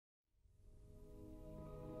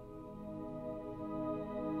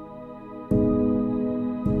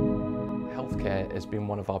healthcare has been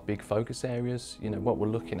one of our big focus areas. You know, what we're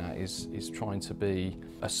looking at is trying to be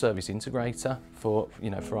a service integrator for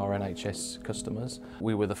our NHS customers.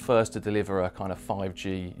 We were the first to deliver a kind of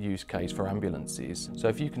 5G use case for ambulances. So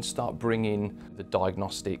if you can start bringing the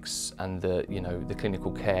diagnostics and the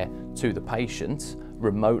clinical care to the patient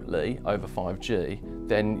remotely over 5G,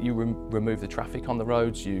 then you remove the traffic on the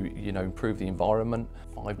roads, you improve the environment.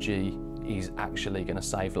 5G is actually going to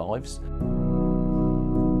save lives.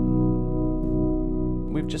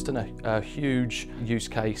 We've just done a huge use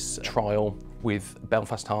case trial with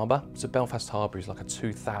Belfast Harbour. So Belfast Harbour is like a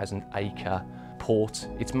 2,000-acre port.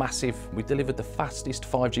 It's massive. We delivered the fastest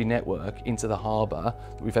 5G network into the harbour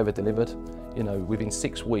that we've ever delivered. You know, within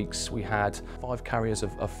 6 weeks we had 5 carriers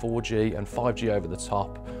of 4G and 5G over the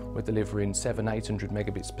top. We're delivering 700-800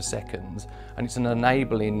 megabits per second, and it's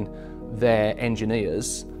enabling their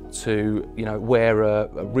engineers to wear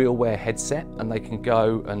a real wear headset, and they can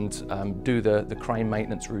go and do the crane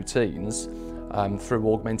maintenance routines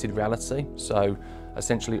through augmented reality. So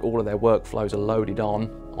essentially all of their workflows are loaded on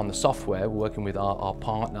the software. We're working with our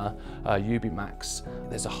partner Ubimax.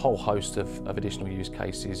 There's a whole host of additional use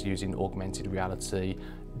cases using augmented reality,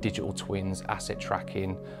 digital twins, asset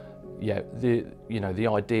tracking. Yeah, the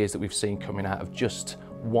ideas that we've seen coming out of just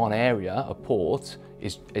one area, a port,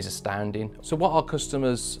 is astounding. So what our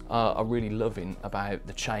customers are really loving about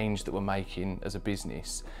the change that we're making as a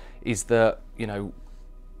business is that,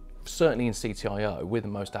 certainly in CTIO, we're the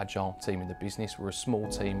most agile team in the business. We're a small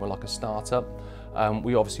team, we're like a startup.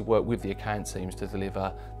 We obviously work with the account teams to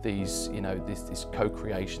deliver these, this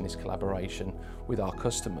co-creation, this collaboration with our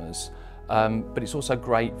customers. But it's also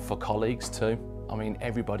great for colleagues too. I mean,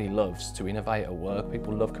 everybody loves to innovate at work.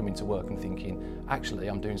 People love coming to work and thinking, actually,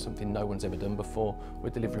 I'm doing something no one's ever done before. We're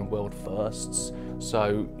delivering world firsts.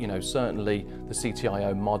 So, certainly the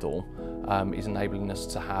CTIO model is enabling us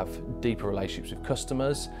to have deeper relationships with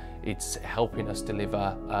customers. It's helping us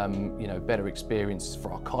deliver, better experience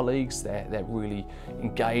for our colleagues. They're really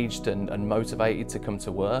engaged and motivated to come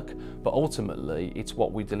to work. But ultimately, it's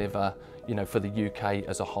what we deliver, for the UK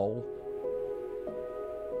as a whole.